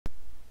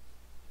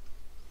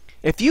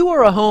If you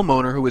are a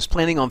homeowner who is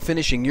planning on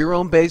finishing your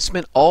own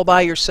basement all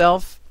by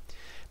yourself,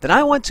 then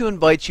I want to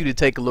invite you to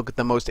take a look at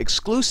the most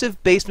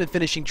exclusive basement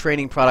finishing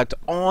training product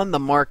on the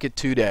market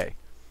today.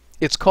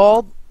 It's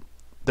called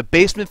the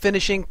Basement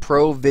Finishing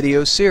Pro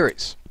Video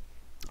Series.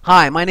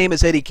 Hi, my name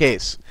is Eddie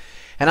Case,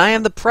 and I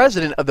am the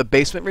president of the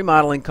Basement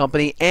Remodeling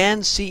Company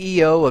and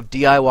CEO of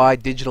D.I.Y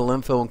Digital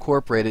Info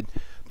Incorporated,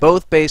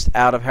 both based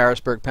out of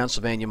Harrisburg,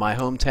 Pennsylvania, my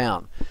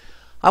hometown.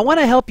 I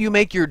want to help you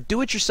make your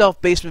do-it-yourself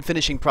basement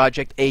finishing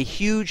project a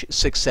huge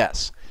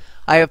success.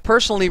 I have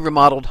personally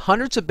remodeled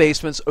hundreds of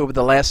basements over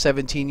the last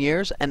 17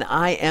 years, and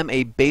I am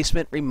a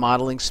basement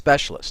remodeling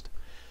specialist.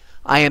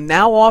 I am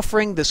now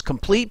offering this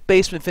complete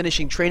basement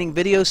finishing training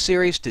video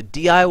series to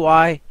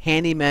DIY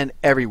handymen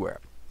everywhere.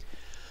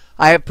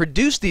 I have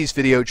produced these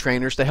video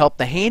trainers to help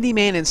the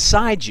handyman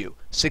inside you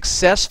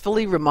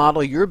successfully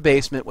remodel your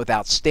basement with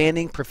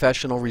outstanding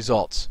professional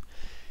results.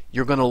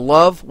 You're going to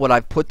love what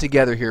I've put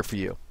together here for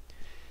you.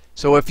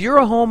 So if you're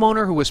a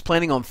homeowner who is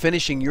planning on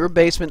finishing your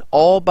basement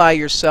all by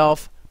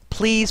yourself,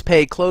 please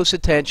pay close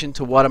attention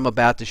to what I'm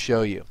about to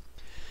show you.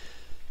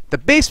 The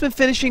Basement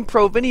Finishing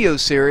Pro Video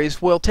Series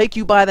will take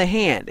you by the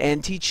hand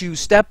and teach you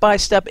step by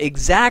step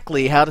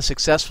exactly how to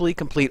successfully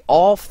complete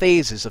all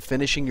phases of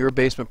finishing your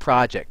basement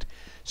project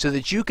so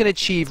that you can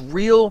achieve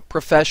real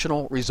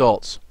professional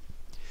results.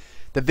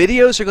 The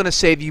videos are going to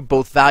save you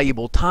both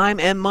valuable time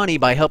and money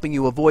by helping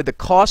you avoid the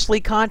costly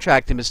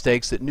contracting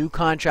mistakes that new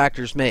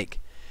contractors make.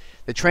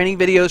 The training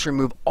videos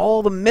remove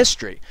all the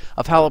mystery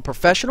of how a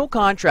professional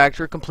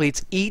contractor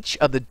completes each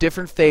of the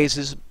different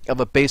phases of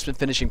a basement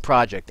finishing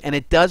project, and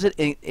it does it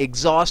in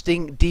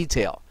exhausting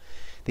detail.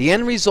 The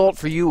end result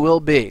for you will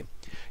be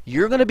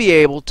you're going to be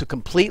able to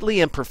completely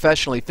and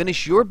professionally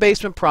finish your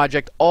basement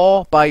project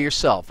all by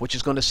yourself, which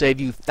is going to save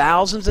you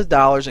thousands of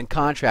dollars in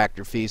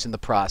contractor fees in the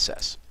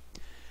process.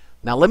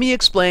 Now let me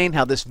explain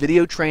how this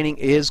video training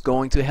is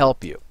going to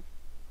help you.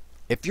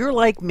 If you're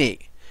like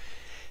me,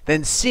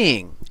 then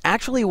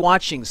actually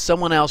watching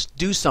someone else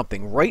do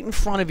something right in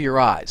front of your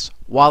eyes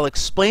while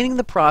explaining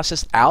the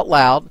process out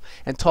loud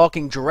and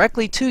talking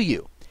directly to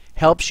you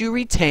helps you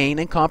retain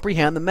and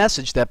comprehend the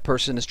message that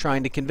person is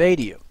trying to convey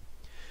to you.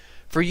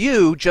 For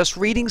you, just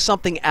reading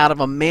something out of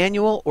a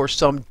manual or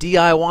some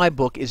DIY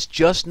book is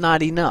just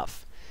not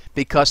enough,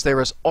 because there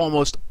is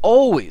almost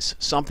always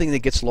something that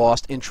gets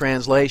lost in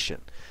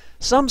translation.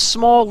 Some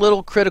small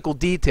little critical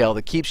detail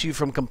that keeps you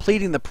from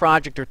completing the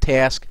project or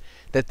task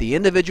that the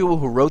individual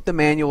who wrote the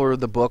manual or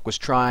the book was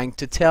trying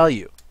to tell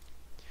you.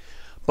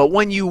 But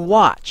when you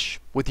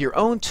watch with your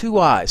own two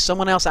eyes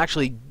someone else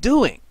actually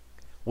doing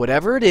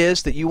whatever it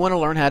is that you want to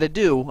learn how to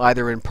do,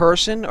 either in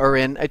person or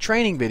in a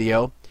training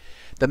video,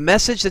 the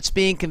message that's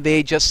being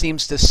conveyed just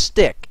seems to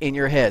stick in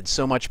your head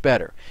so much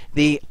better.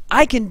 The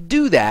 "I can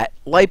do that"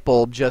 light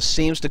bulb just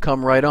seems to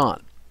come right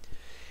on.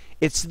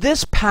 It's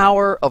this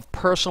power of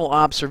personal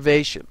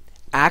observation,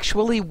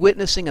 actually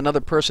witnessing another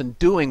person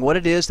doing what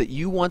it is that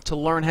you want to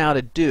learn how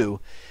to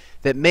do,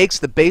 that makes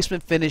the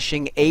Basement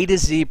Finishing A to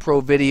Z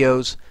Pro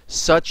videos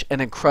such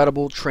an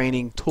incredible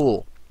training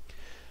tool.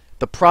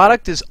 The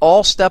product is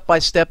all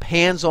step-by-step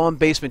hands-on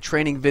basement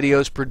training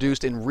videos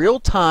produced in real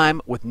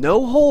time with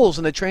no holes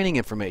in the training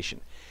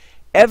information.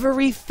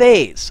 Every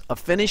phase of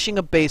finishing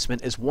a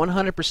basement is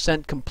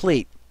 100%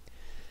 complete.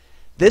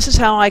 This is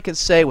how I can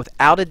say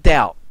without a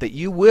doubt that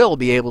you will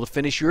be able to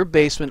finish your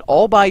basement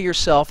all by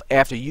yourself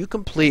after you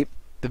complete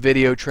the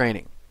video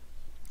training.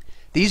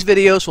 These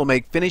videos will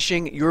make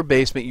finishing your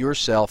basement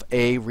yourself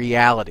a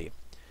reality.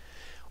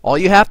 All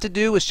you have to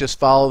do is just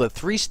follow the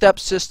 3-step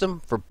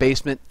system for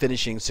basement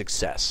finishing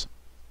success.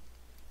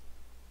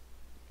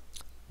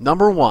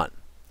 Number 1,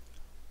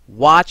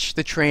 watch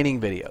the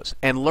training videos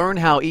and learn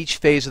how each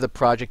phase of the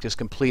project is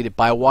completed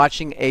by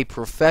watching a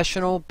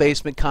professional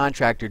basement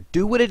contractor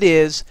do what it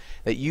is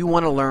that you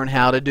want to learn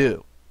how to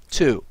do.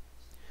 2,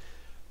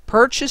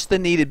 purchase the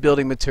needed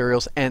building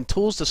materials and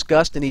tools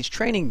discussed in each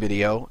training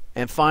video.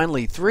 And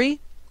finally, 3,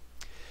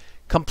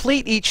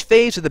 complete each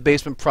phase of the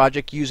basement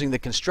project using the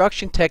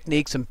construction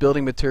techniques and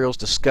building materials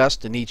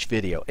discussed in each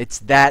video. It's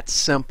that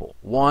simple.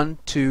 1,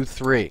 2,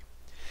 3.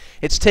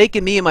 It's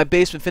taken me and my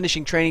basement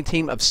finishing training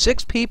team of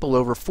 6 people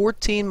over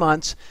 14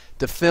 months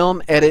to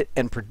film, edit,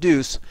 and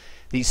produce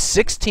these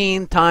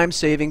 16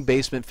 time-saving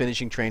basement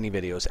finishing training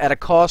videos at a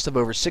cost of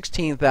over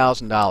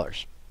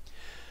 $16,000.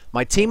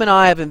 My team and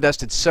I have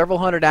invested several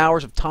hundred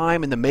hours of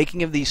time in the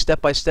making of these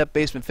step-by-step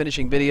basement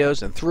finishing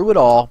videos, and through it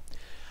all,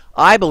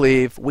 I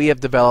believe we have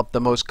developed the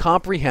most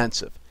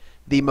comprehensive,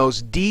 the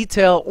most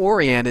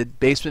detail-oriented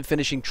basement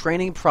finishing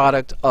training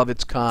product of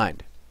its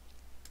kind.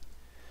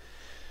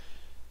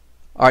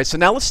 Alright, so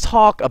now let's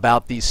talk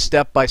about these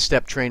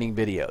step-by-step training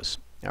videos.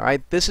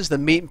 Alright, this is the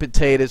meat and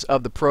potatoes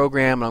of the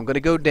program, and I'm going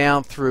to go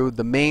down through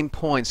the main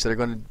points that are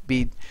going to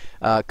be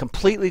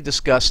completely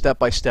discussed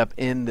step-by-step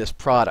in this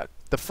product.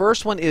 The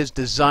first one is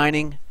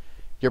designing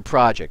your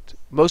project.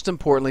 Most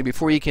importantly,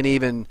 before you can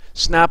even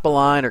snap a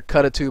line or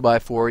cut a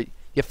 2x4,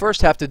 you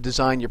first have to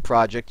design your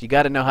project. You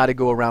got to know how to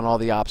go around all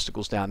the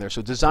obstacles down there.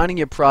 So designing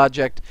your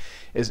project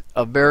is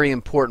a very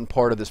important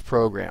part of this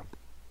program.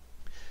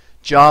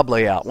 Job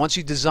layout. Once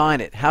you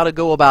design it, how to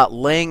go about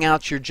laying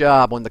out your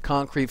job on the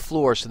concrete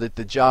floor so that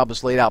the job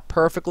is laid out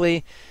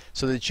perfectly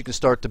so that you can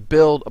start to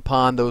build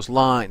upon those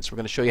lines. We're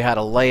going to show you how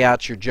to lay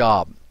out your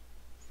job.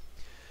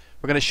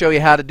 We're going to show you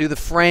how to do the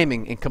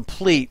framing in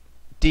complete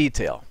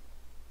detail.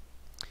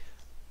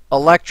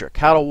 Electric,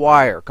 how to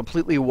wire,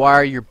 completely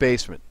wire your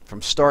basement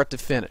from start to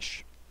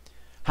finish.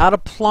 How to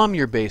plumb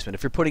your basement.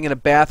 If you're putting in a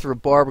bath or a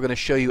bar, we're going to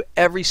show you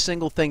every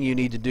single thing you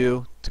need to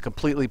do to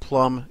completely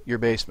plumb your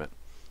basement.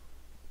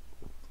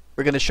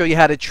 We're going to show you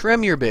how to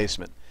trim your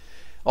basement.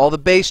 All the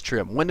base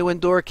trim, window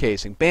and door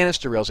casing,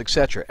 banister rails,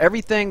 etc.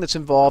 Everything that's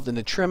involved in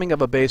the trimming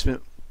of a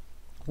basement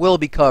will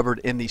be covered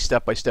in these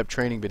step-by-step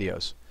training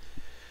videos.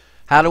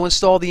 How to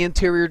install the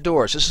interior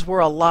doors. This is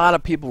where a lot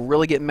of people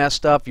really get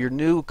messed up. Your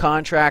new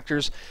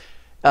contractors,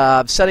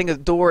 setting a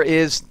door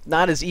is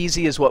not as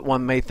easy as what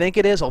one may think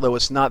it is, although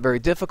it's not very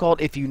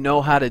difficult if you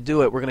know how to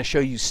do it. We're going to show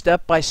you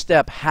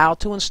step-by-step how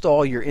to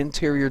install your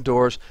interior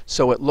doors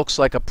so it looks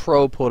like a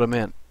pro put them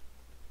in.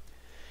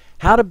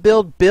 How to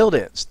build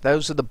build-ins.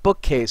 Those are the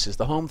bookcases,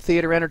 the home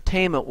theater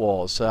entertainment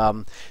walls,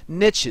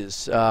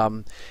 niches,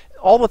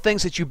 all the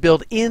things that you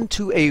build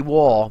into a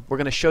wall. We're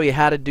going to show you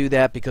how to do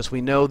that because we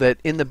know that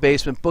in the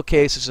basement,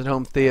 bookcases and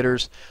home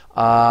theaters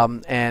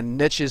and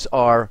niches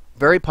are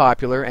very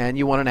popular, and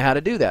you want to know how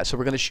to do that. So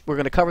we're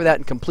going to cover that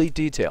in complete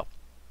detail.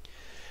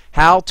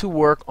 How to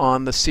work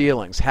on the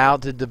ceilings, how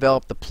to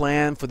develop the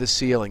plan for the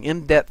ceiling,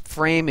 in-depth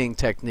framing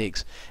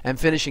techniques and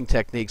finishing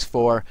techniques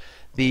for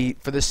the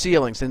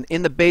ceilings. And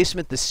in the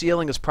basement, the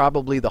ceiling is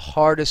probably the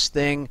hardest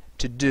thing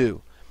to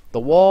do. The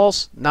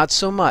walls, not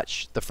so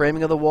much. The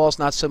framing of the walls,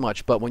 not so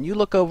much. But when you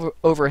look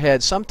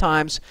overhead,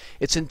 sometimes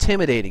it's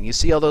intimidating. You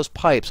see all those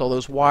pipes, all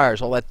those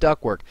wires, all that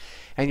ductwork,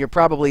 and you're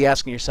probably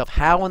asking yourself,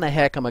 how in the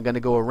heck am I going to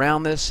go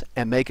around this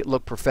and make it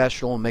look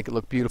professional and make it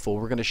look beautiful?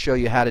 We're going to show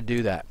you how to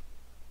do that.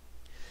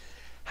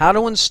 How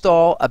to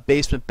install a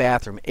basement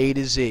bathroom, A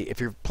to Z. If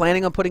you're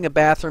planning on putting a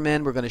bathroom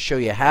in, we're going to show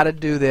you how to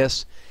do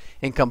this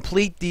in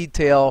complete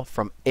detail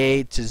from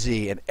A to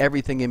Z and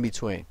everything in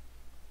between.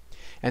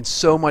 And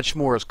so much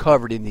more is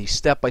covered in these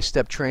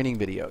step-by-step training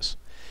videos.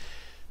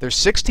 There's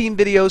 16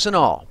 videos in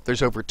all.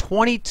 There's over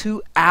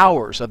 22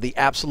 hours of the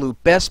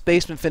absolute best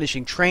basement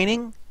finishing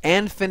training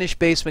and finished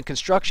basement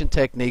construction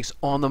techniques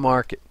on the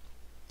market.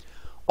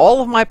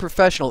 All of my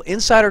professional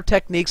insider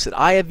techniques that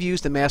I have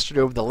used and mastered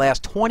over the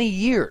last 20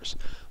 years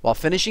while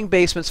finishing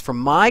basements for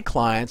my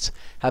clients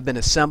have been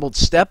assembled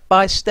step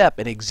by step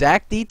in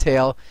exact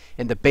detail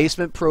in the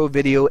Basement Pro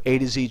Video A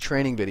to Z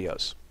training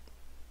videos.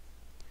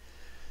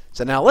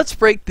 So now let's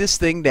break this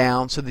thing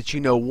down so that you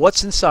know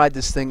what's inside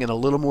this thing in a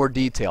little more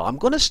detail. I'm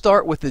going to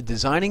start with the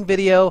designing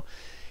video.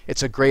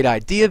 It's a great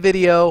idea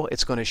video.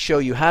 It's going to show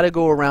you how to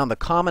go around the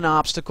common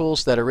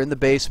obstacles that are in the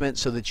basement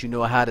so that you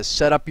know how to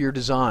set up your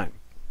design.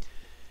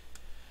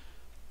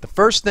 The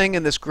first thing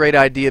in this great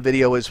idea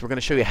video is we're going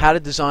to show you how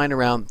to design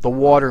around the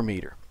water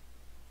meter,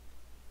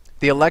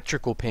 the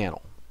electrical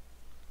panel,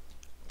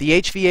 the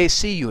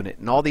HVAC unit,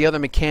 and all the other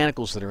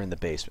mechanicals that are in the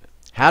basement.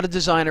 How to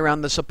design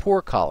around the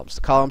support columns,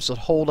 the columns that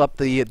hold up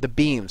the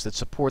beams that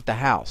support the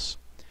house.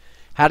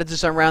 How to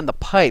design around the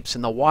pipes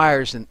and the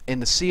wires in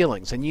the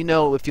ceilings. And you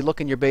know, if you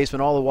look in your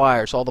basement, all the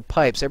wires, all the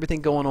pipes,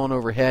 everything going on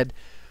overhead,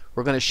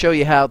 we're going to show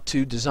you how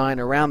to design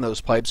around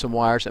those pipes and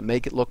wires and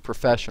make it look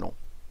professional.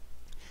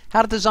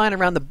 How to design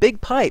around the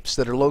big pipes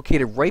that are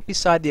located right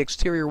beside the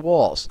exterior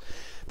walls,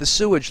 the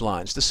sewage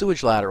lines, the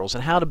sewage laterals,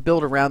 and how to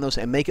build around those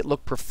and make it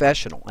look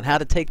professional, and how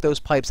to take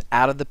those pipes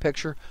out of the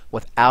picture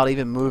without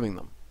even moving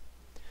them.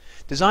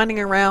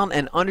 Designing around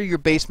and under your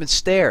basement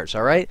stairs,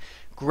 all right?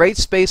 Great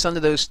space under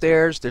those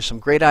stairs. There's some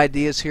great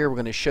ideas here. We're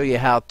going to show you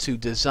how to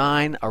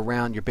design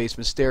around your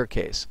basement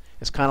staircase.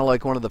 It's kind of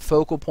like one of the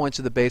focal points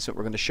of the basement.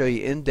 We're going to show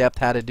you in depth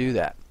how to do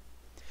that.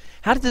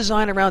 How to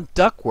design around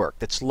ductwork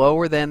that's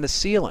lower than the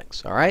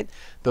ceilings, all right?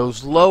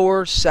 Those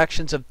lower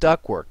sections of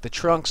ductwork, the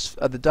trunks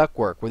of the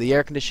ductwork where the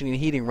air conditioning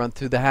and heating run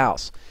through the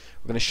house.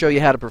 We're going to show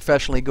you how to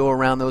professionally go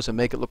around those and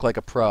make it look like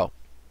a pro.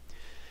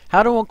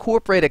 How to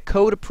incorporate a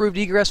code-approved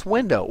egress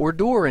window or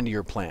door into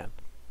your plan.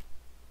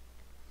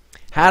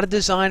 How to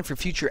design for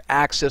future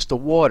access to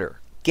water,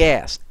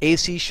 gas,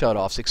 AC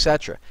shutoffs,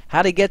 etc.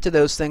 How to get to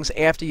those things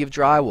after you've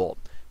drywalled.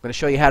 I'm going to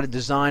show you how to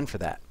design for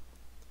that.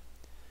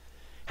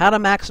 How to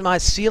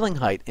maximize ceiling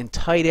height in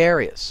tight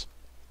areas.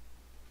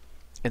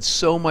 And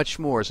so much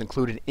more is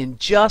included in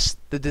just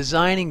the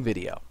designing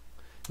video.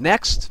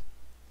 Next,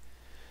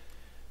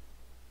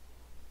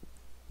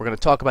 we're going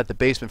to talk about the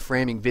basement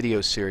framing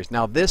video series.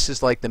 Now this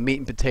is like the meat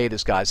and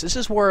potatoes, guys. This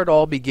is where it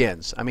all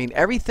begins. I mean,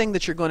 everything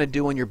that you're going to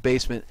do in your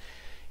basement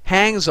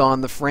hangs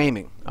on the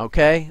framing,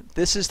 okay?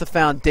 This is the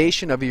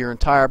foundation of your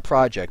entire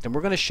project, and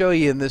we're going to show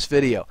you in this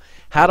video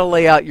how to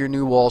lay out your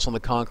new walls on the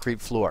concrete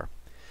floor.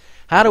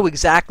 How to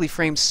exactly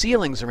frame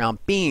ceilings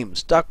around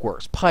beams,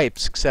 ductworks,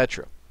 pipes,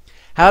 etc.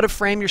 How to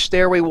frame your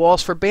stairway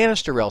walls for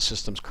banister rail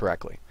systems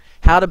correctly.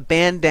 How to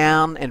band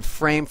down and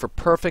frame for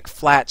perfect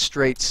flat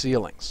straight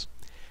ceilings.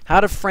 How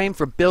to frame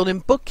for built-in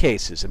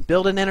bookcases and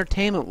built-in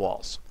entertainment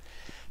walls.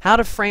 How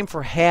to frame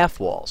for half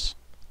walls.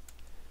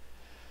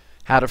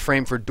 how to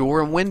frame for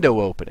door and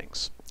window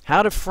openings,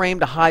 how to frame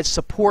to hide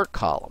support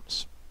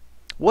columns,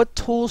 what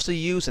tools to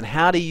use and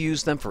how to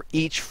use them for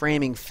each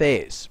framing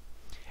phase.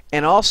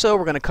 And also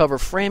we're going to cover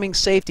framing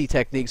safety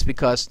techniques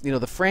because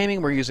the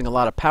framing, we're using a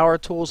lot of power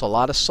tools, a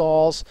lot of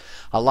saws,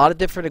 a lot of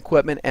different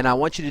equipment, and I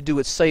want you to do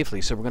it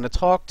safely. So we're going to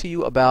talk to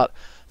you about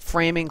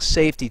framing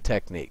safety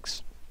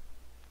techniques.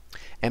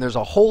 And there's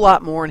a whole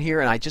lot more in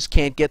here, and I just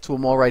can't get to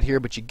them all right here,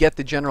 but you get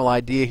the general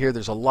idea here.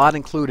 There's a lot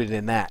included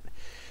in that.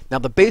 Now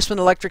the basement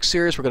electric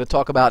series we're going to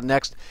talk about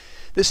next.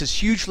 This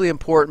is hugely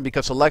important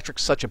because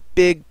electric's such a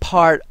big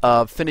part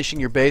of finishing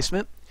your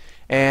basement.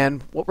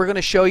 And what we're going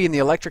to show you in the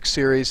electric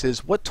series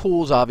is what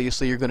tools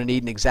obviously you're going to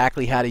need and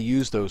exactly how to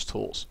use those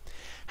tools.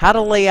 How to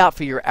lay out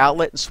for your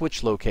outlet and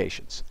switch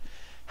locations.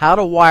 How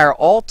to wire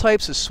all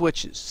types of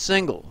switches,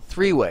 single,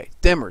 three-way,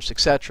 dimmers,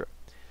 etc.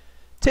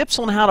 Tips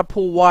on how to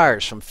pull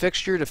wires from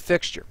fixture to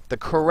fixture the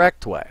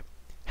correct way.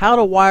 How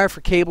to wire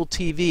for cable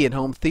TV and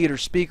home theater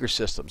speaker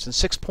systems and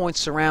 6-point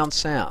surround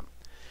sound.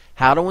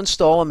 How to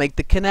install and make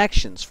the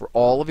connections for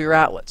all of your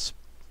outlets.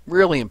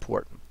 Really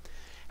important.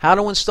 How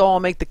to install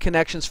and make the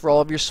connections for all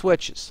of your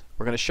switches.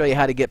 We're going to show you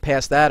how to get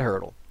past that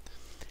hurdle.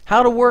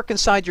 How to work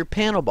inside your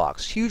panel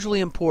box, hugely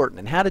important,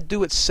 and how to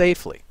do it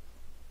safely.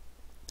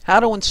 How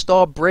to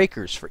install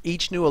breakers for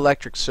each new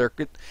electric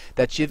circuit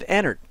that you've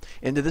entered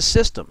into the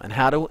system, and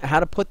how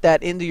to put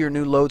that into your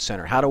new load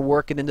center, how to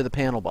work it into the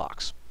panel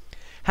box.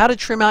 How to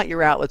trim out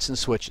your outlets and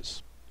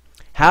switches.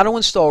 How to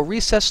install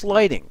recessed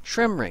lighting,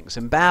 trim rings,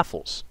 and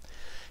baffles.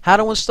 How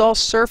to install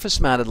surface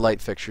mounted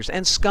light fixtures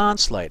and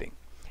sconce lighting.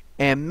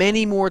 And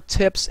many more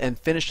tips and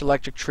finished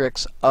electric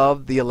tricks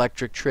of the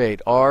electric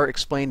trade are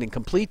explained in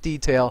complete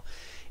detail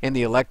in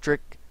the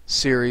electric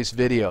series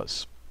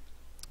videos.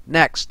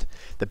 Next,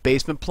 the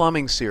basement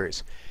plumbing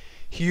series.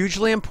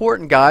 Hugely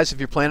important, guys, if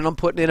you're planning on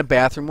putting in a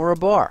bathroom or a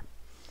bar.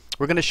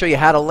 We're going to show you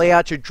how to lay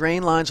out your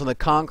drain lines on the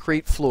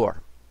concrete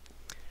floor.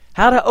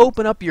 How to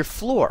open up your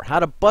floor. How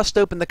to bust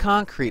open the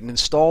concrete and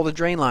install the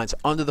drain lines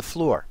under the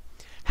floor.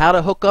 How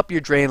to hook up your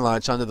drain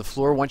lines under the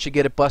floor once you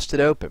get it busted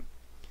open.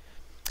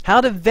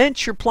 How to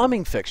vent your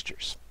plumbing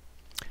fixtures.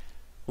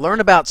 Learn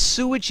about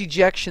sewage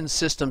ejection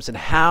systems and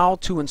how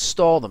to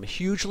install them.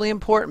 Hugely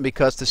important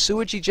because the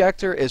sewage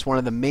ejector is one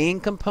of the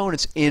main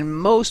components in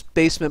most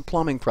basement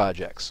plumbing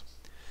projects.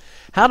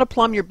 How to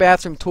plumb your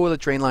bathroom toilet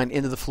drain line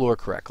into the floor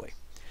correctly.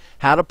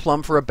 How to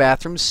plumb for a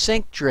bathroom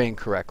sink drain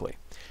correctly.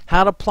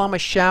 How to plumb a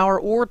shower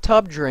or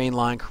tub drain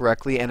line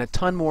correctly, and a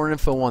ton more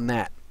info on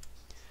that.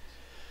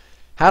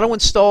 How to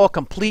install a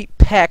complete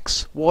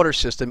PEX water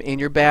system in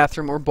your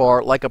bathroom or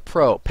bar like a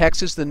pro.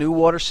 PEX is the new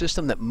water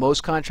system that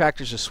most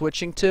contractors are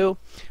switching to.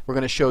 We're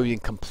going to show you in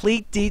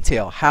complete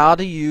detail how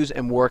to use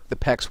and work the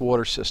PEX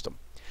water system.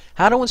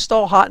 How to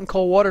install hot and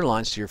cold water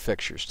lines to your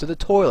fixtures, to the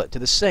toilet, to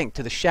the sink,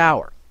 to the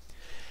shower.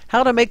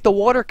 How to make the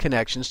water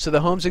connections to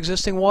the home's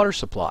existing water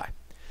supply.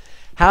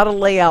 How to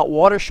lay out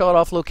water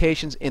shut-off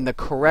locations in the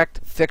correct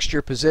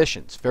fixture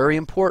positions. Very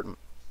important.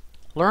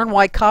 Learn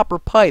why copper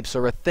pipes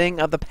are a thing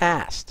of the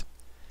past.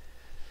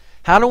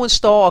 How to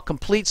install a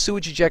complete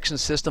sewage ejection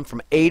system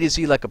from A to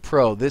Z like a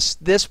pro. This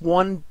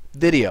one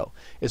video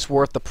is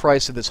worth the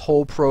price of this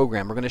whole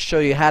program. We're going to show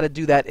you how to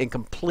do that in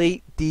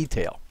complete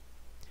detail.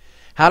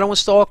 How to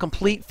install a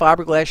complete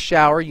fiberglass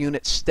shower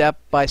unit step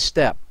by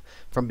step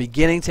from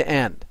beginning to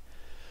end.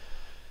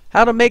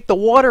 How to make the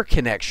water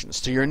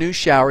connections to your new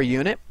shower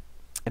unit,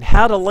 and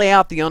how to lay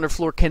out the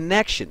underfloor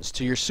connections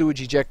to your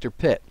sewage ejector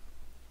pit.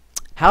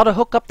 How to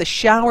hook up the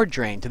shower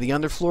drain to the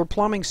underfloor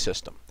plumbing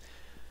system.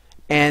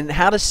 And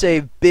how to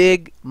save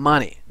big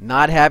money,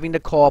 not having to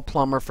call a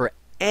plumber for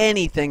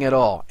anything at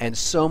all, and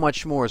so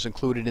much more is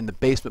included in the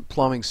basement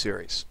plumbing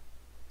series.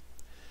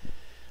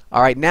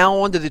 Alright, now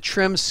on to the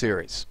trim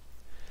series.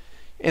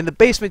 In the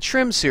basement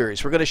trim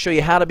series, we're going to show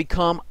you how to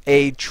become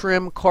a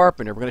trim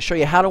carpenter. We're going to show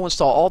you how to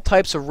install all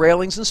types of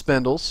railings and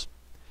spindles,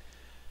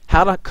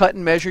 how to cut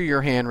and measure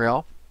your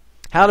handrail,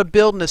 how to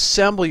build and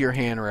assemble your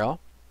handrail,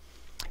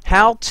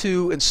 how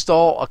to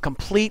install a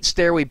complete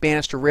stairway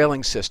banister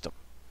railing system,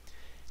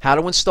 how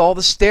to install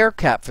the stair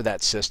cap for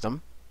that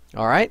system,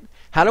 alright?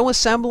 How to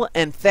assemble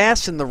and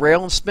fasten the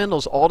rail and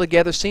spindles all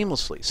together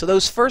seamlessly. So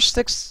those first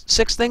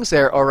six things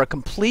there are a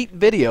complete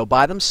video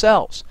by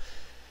themselves,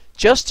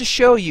 just to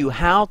show you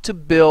how to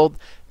build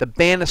the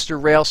banister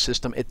rail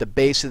system at the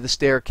base of the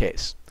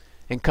staircase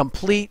in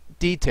complete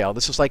detail.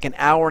 This is like an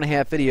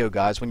hour-and-a-half video,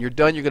 guys. When you're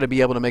done, you're going to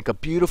be able to make a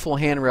beautiful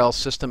handrail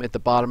system at the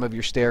bottom of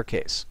your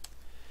staircase.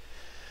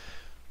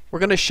 We're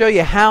going to show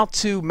you how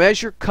to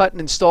measure, cut,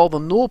 and install the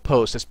newel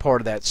post as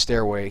part of that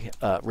stairway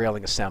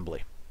railing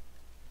assembly.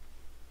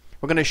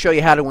 We're going to show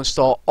you how to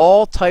install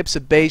all types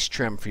of base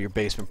trim for your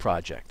basement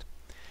project.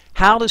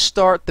 How to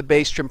start the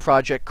base trim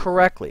project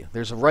correctly.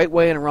 There's a right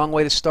way and a wrong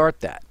way to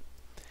start that.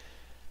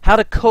 How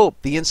to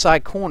cope the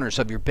inside corners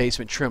of your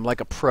basement trim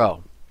like a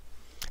pro.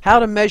 How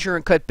to measure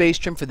and cut base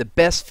trim for the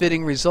best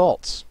fitting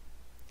results.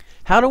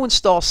 How to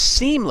install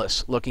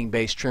seamless looking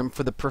base trim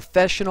for the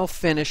professional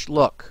finished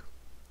look.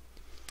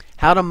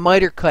 How to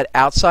miter cut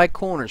outside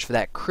corners for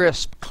that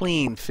crisp,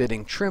 clean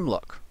fitting trim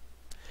look.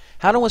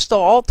 How to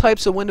install all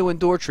types of window and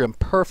door trim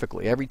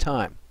perfectly every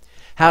time.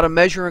 How to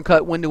measure and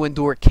cut window and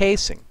door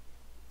casing.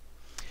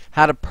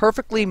 How to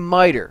perfectly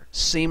miter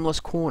seamless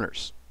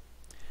corners.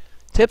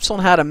 Tips on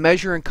how to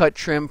measure and cut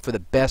trim for the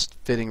best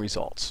fitting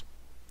results.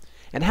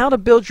 And how to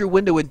build your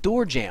window and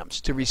door jambs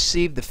to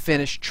receive the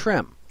finished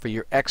trim for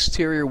your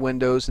exterior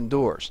windows and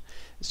doors.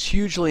 It's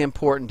hugely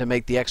important to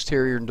make the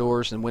exterior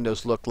doors and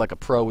windows look like a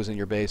pro was in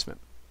your basement.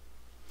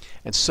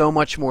 And so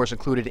much more is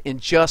included in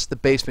just the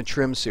basement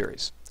trim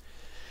series.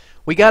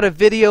 We got a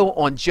video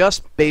on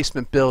just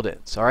basement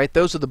build-ins. Alright,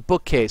 those are the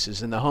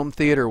bookcases and the home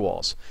theater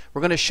walls.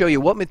 We're going to show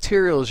you what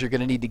materials you're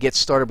going to need to get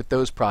started with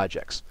those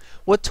projects,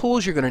 what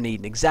tools you're going to need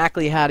and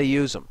exactly how to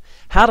use them,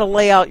 how to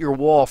lay out your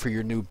wall for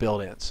your new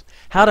build-ins,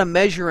 how to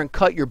measure and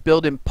cut your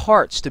built-in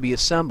parts to be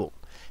assembled,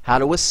 how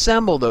to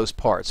assemble those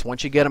parts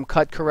once you get them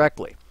cut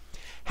correctly,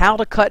 how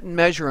to cut and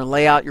measure and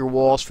lay out your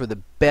walls for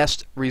the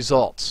best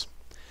results,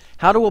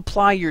 how to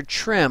apply your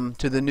trim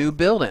to the new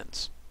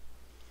build-ins,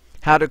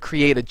 how to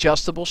create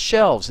adjustable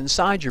shelves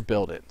inside your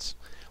build-ins,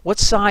 what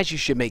size you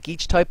should make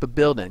each type of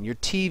build-in, your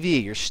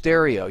TV, your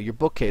stereo, your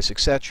bookcase,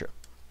 etc.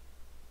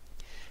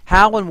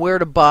 How and where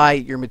to buy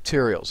your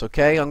materials.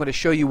 Okay, I'm going to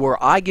show you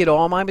where I get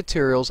all my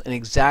materials and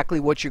exactly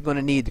what you're going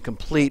to need to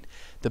complete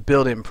the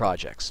build-in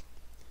projects.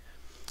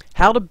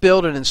 How to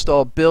build and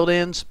install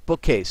build-ins,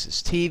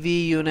 bookcases,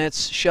 TV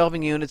units,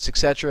 shelving units,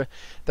 etc.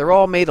 They're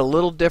all made a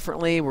little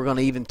differently. We're going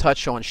to even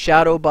touch on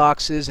shadow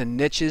boxes and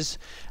niches.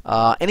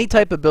 Any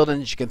type of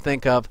build-ins you can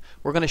think of,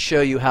 we're going to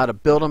show you how to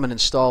build them and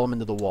install them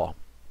into the wall.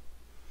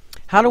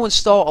 How to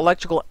install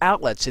electrical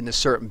outlets into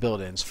certain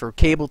build-ins for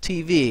cable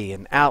TV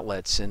and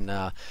outlets and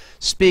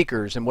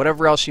speakers and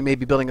whatever else you may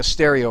be building a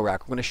stereo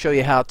rack. We're going to show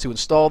you how to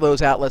install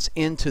those outlets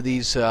into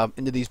these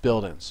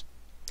build-ins.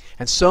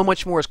 And so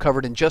much more is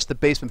covered in just the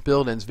basement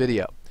build-ins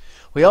video.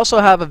 We also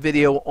have a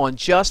video on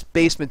just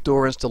basement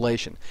door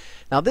installation.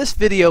 Now this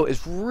video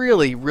is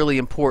really, really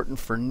important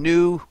for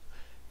new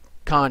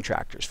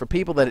contractors, for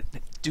people that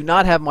do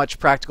not have much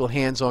practical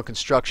hands-on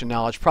construction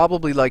knowledge,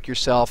 probably like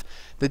yourself.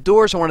 The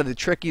doors are one of the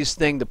trickiest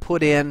thing to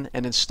put in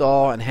and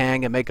install and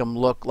hang and make them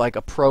look like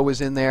a pro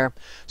is in there.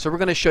 So we're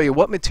going to show you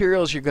what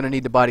materials you're going to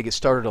need to buy to get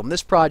started on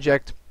this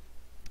project,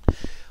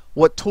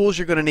 what tools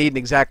you're going to need and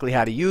exactly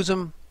how to use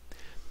them.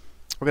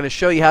 We're going to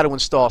show you how to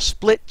install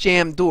split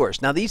jamb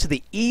doors. Now these are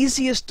the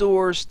easiest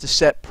doors to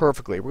set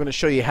perfectly. We're going to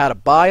show you how to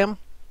buy them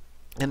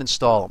and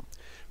install them.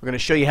 We're going to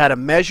show you how to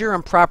measure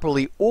and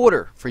properly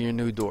order for your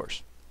new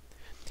doors.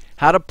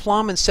 How to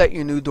plumb and set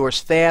your new doors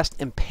fast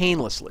and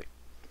painlessly.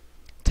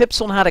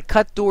 Tips on how to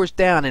cut doors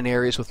down in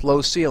areas with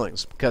low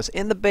ceilings, because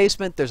in the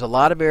basement there's a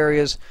lot of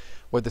areas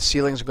where the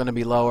ceilings are going to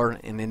be lower,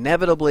 and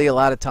inevitably a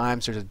lot of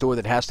times there's a door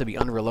that has to be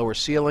under a lower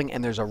ceiling,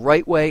 and there's a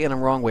right way and a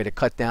wrong way to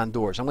cut down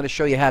doors. I'm going to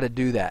show you how to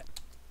do that.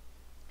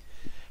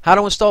 How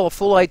to install a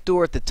full height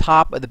door at the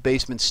top of the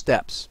basement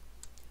steps.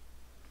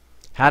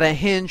 How to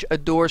hinge a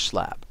door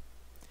slab.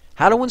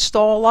 How to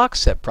install a lock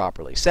set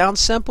properly.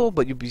 Sounds simple,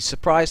 but you'd be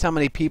surprised how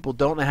many people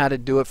don't know how to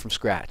do it from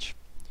scratch.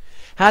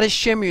 How to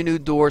shim your new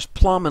doors,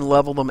 plumb and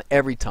level them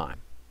every time.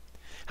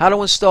 How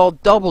to install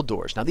double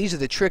doors. Now these are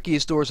the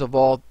trickiest doors of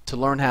all to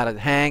learn how to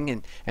hang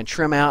and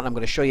trim out. I'm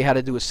going to show you how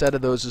to do a set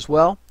of those as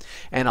well.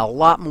 And a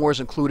lot more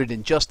is included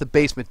in just the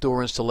basement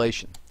door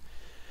installation.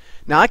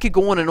 Now I could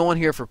go on and on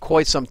here for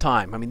quite some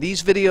time. I mean,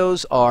 these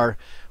videos are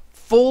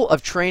full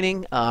of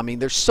training. I mean,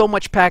 there's so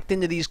much packed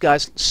into these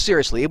guys.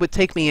 Seriously, it would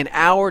take me an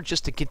hour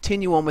just to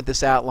continue on with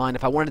this outline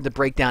if I wanted to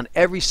break down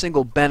every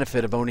single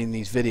benefit of owning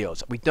these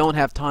videos. We don't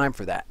have time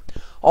for that.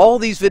 All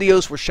these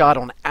videos were shot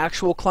on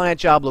actual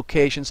client job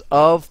locations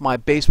of my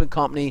basement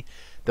company,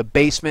 the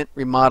Basement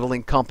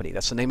Remodeling Company.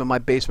 That's the name of my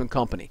basement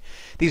company.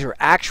 These are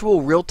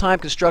actual real-time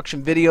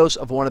construction videos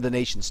of one of the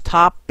nation's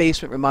top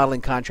basement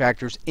remodeling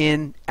contractors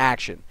in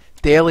action.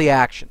 Daily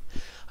action.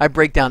 I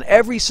break down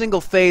every single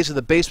phase of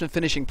the basement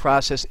finishing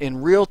process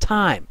in real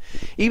time.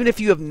 Even if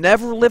you have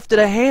never lifted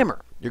a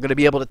hammer, you're going to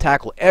be able to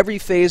tackle every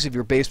phase of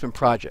your basement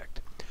project.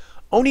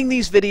 Owning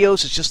these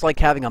videos is just like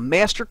having a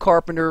master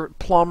carpenter,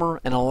 plumber,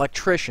 and an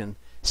electrician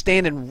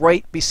standing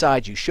right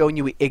beside you, showing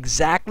you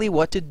exactly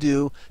what to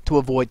do to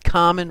avoid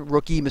common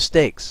rookie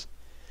mistakes.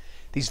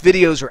 These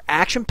videos are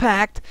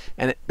action-packed,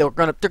 and they're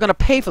going to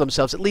pay for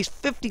themselves at least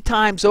 50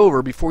 times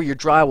over before your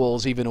drywall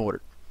is even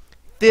ordered.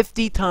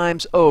 50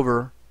 times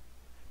over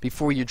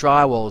before your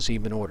drywall is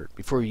even ordered,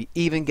 before you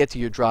even get to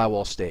your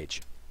drywall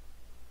stage.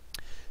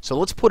 So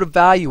let's put a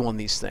value on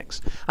these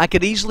things. I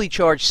could easily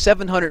charge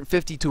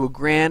 $750 to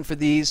 $1,000 for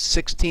these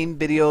 16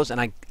 videos,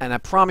 and I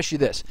promise you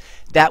this,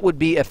 that would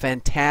be a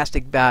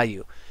fantastic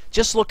value.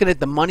 Just looking at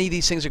the money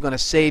these things are going to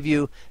save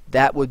you,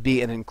 that would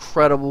be an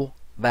incredible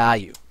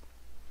value.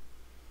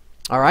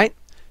 Alright?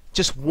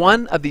 Just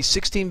one of these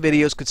 16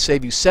 videos could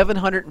save you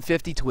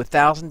 $750 to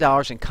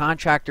 $1,000 in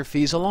contractor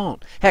fees alone.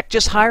 Heck,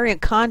 just hiring a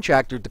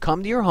contractor to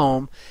come to your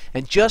home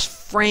and just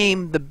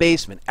frame the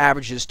basement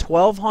averages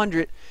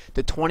 $1,200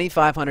 to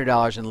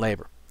 $2,500 in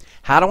labor.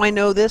 How do I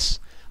know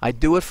this? I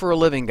do it for a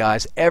living,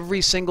 guys.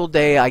 Every single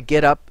day I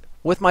get up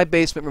with my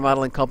basement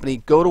remodeling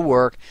company, go to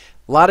work,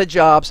 A lot of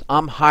jobs,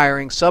 I'm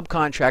hiring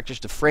subcontractors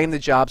to frame the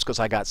jobs because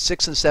I got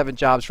 6 and 7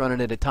 jobs running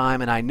at a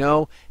time, and I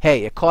know,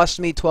 hey, it costs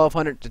me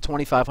 $1,200 to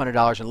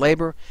 $2,500 in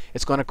labor.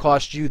 It's going to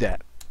cost you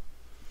that.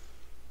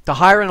 To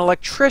hire an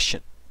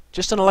electrician,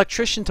 just an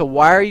electrician to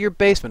wire your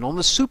basement, on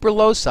the super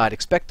low side,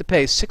 expect to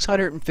pay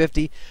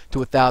 $650 to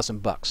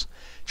 $1,000.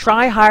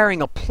 Try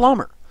hiring a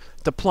plumber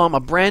to plumb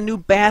a brand new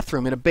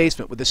bathroom in a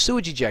basement with a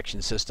sewage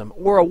ejection system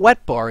or a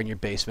wet bar in your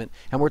basement,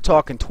 and we're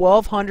talking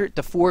 $1,200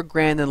 to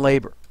 $4,000 in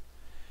labor.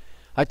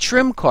 A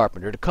trim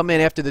carpenter to come in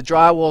after the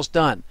drywall's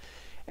done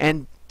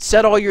and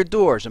set all your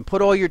doors and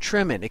put all your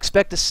trim in.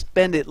 Expect to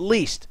spend at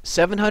least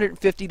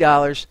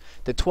 $750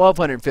 to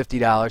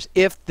 $1,250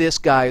 if this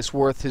guy is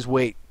worth his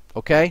weight,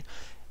 okay?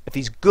 If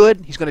he's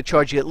good, he's going to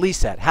charge you at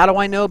least that. How do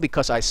I know?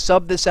 Because I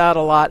sub this out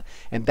a lot,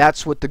 and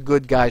that's what the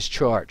good guys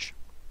charge.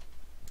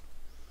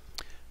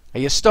 Are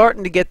you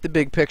starting to get the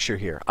big picture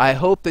here? I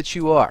hope that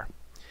you are.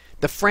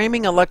 The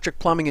framing, electric,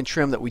 plumbing, and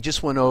trim that we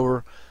just went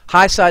over,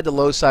 high side to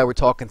low side, we're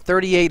talking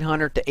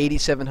 $3,800 to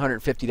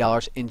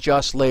 $8,750 in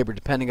just labor,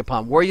 depending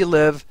upon where you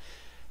live,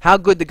 how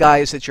good the guy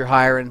is that you're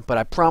hiring. But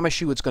I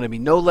promise you it's going to be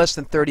no less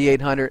than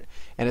 $3,800,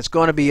 and it's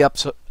going to be up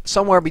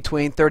somewhere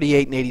between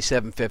 $3,800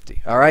 and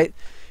 $8,750. All right?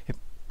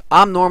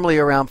 I'm normally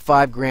around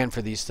 $5,000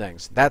 for these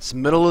things. That's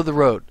middle of the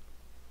road.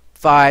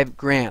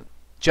 $5,000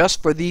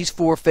 just for these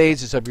 4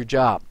 phases of your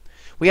job.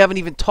 We haven't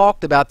even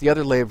talked about the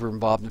other labor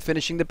involved in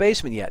finishing the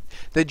basement yet.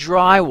 The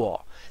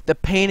drywall, the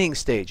painting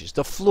stages,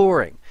 the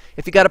flooring.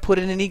 If you got to put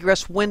in an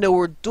egress window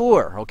or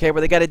door, okay, where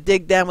they got to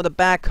dig down with a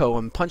backhoe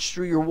and punch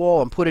through your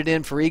wall and put it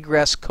in for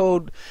egress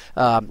code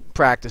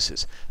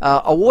practices.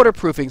 A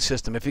waterproofing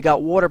system if you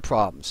got water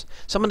problems.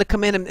 Someone to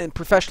come in and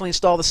professionally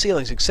install the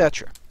ceilings,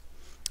 etc.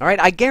 All right,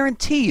 I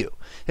guarantee you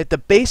that the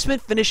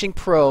Basement Finishing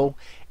Pro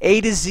A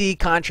to Z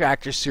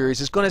Contractor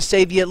Series is going to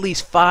save you at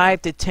least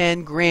 $5,000 to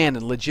 $10,000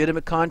 in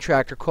legitimate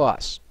contractor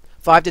costs.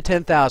 $5,000 to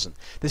 $10,000.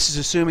 This is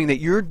assuming that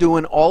you're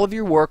doing all of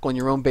your work on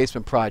your own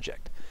basement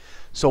project.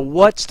 So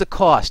what's the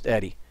cost,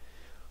 Eddie?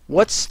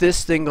 What's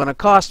this thing going to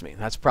cost me?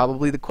 That's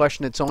probably the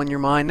question that's on your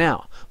mind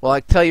now. Well, I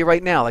tell you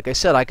right now, like I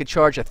said, I could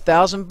charge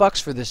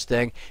 $1,000 for this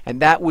thing,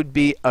 and that would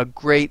be a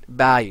great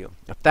value.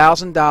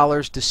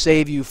 $1,000 to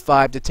save you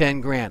 $5,000 to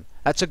 $10,000.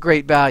 That's a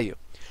great value.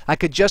 I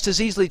could just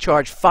as easily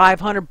charge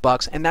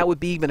 $500, and that would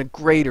be even a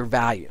greater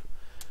value.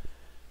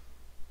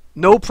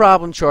 No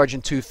problem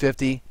charging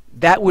 $250.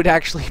 That would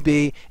actually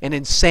be an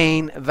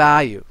insane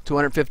value,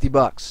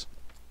 $250.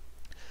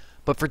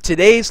 But for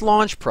today's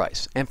launch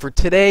price, and for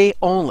today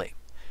only,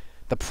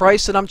 the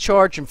price that I'm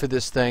charging for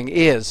this thing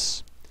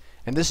is,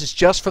 and this is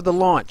just for the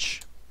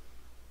launch,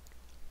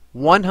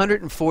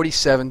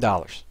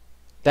 $147.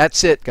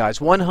 That's it, guys.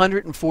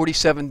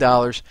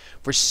 $147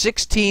 for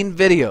 16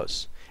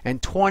 videos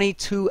and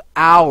 22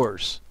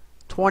 hours.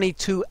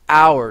 22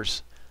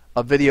 hours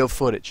of video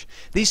footage.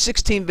 These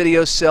 16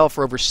 videos sell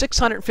for over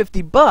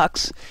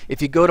 $650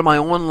 if you go to my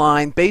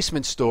online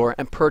basement store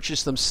and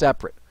purchase them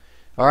separate.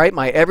 All right,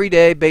 my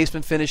everyday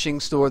basement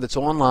finishing store that's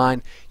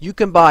online. You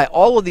can buy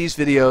all of these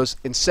videos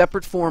in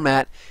separate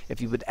format.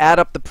 If you would add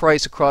up the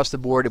price across the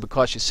board, it would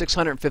cost you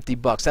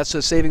 $650. That's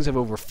a savings of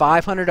over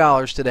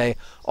 $500 today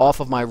off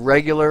of my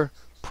regular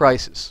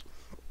prices.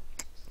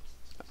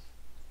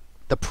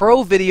 The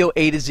Pro Video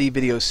A to Z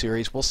video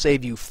series will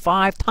save you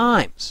 5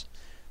 times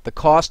the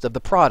cost of the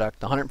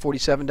product,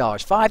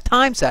 $147. 5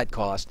 times that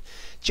cost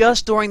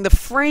just during the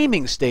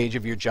framing stage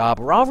of your job,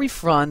 where I'll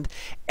refund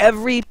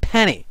every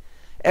penny.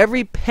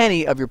 Every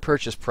penny of your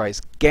purchase price,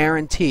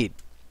 guaranteed.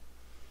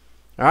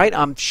 All right,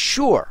 I'm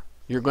sure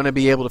you're going to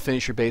be able to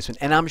finish your basement,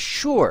 and I'm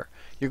sure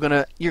you're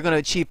going to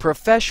achieve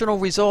professional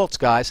results,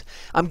 guys.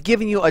 I'm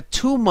giving you a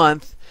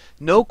 2-month,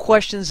 no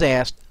questions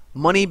asked,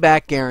 money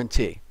back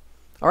guarantee.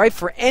 All right,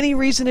 for any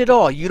reason at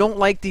all, you don't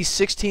like these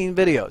 16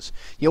 videos,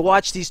 you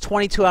watch these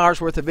 22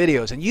 hours worth of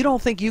videos, and you don't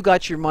think you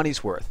got your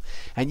money's worth,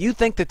 and you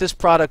think that this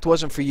product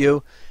wasn't for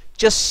you,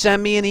 just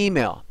send me an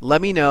email.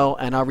 Let me know,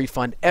 and I'll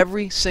refund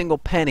every single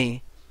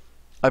penny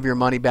of your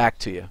money back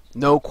to you.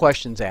 No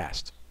questions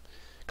asked.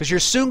 Because you're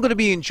soon going to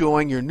be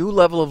enjoying your new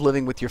level of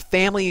living with your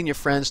family and your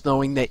friends,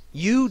 knowing that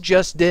you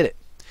just did it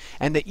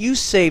and that you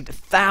saved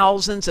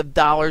thousands of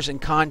dollars in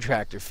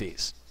contractor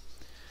fees.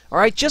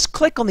 Alright, just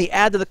click on the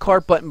Add to the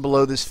Cart button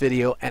below this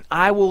video and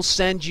I will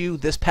send you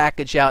this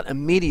package out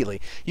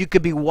immediately. You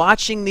could be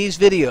watching these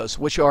videos,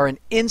 which are an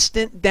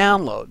instant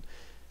download,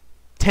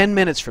 10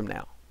 minutes from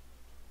now.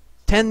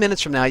 10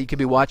 minutes from now, you could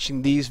be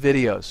watching these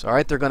videos. All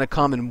right, they're going to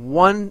come in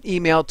one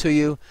email to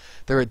you.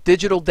 They're a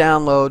digital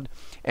download,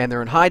 and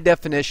they're in high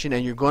definition,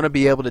 and you're going to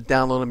be able to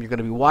download them. You're going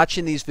to be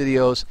watching these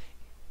videos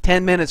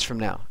 10 minutes from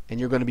now, and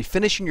you're going to be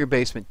finishing your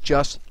basement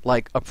just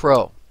like a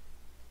pro.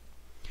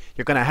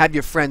 You're going to have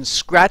your friends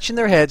scratching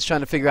their heads trying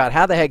to figure out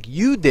how the heck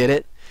you did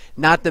it,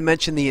 not to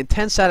mention the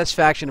intense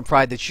satisfaction and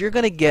pride that you're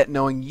going to get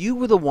knowing you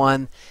were the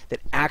one that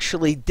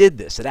actually did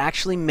this, that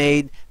actually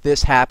made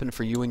this happen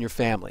for you and your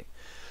family.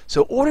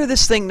 So order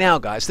this thing now,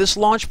 guys. This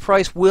launch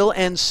price will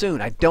end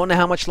soon. I don't know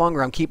how much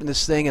longer I'm keeping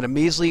this thing at a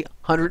measly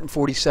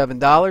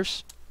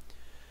 $147.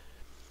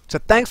 So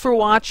thanks for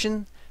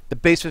watching. the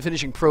Basement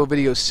Finishing Pro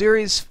video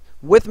series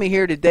with me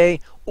here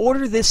today.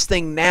 Order this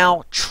thing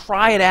now.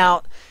 Try it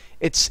out.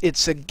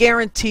 It's a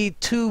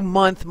guaranteed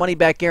 2-month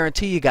money-back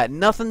guarantee. You got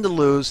nothing to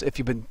lose. If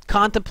you've been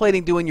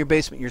contemplating doing your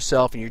basement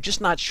yourself and you're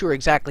just not sure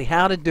exactly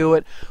how to do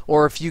it,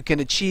 or if you can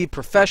achieve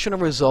professional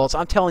results,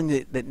 I'm telling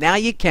you that now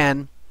you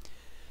can.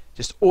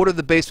 Just order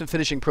the Basement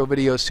Finishing Pro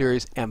video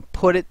series and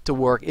put it to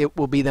work. It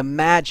will be the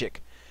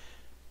magic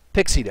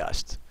pixie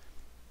dust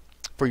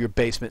for your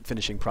basement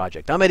finishing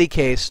project. I'm Eddie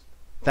Case.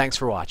 Thanks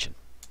for watching.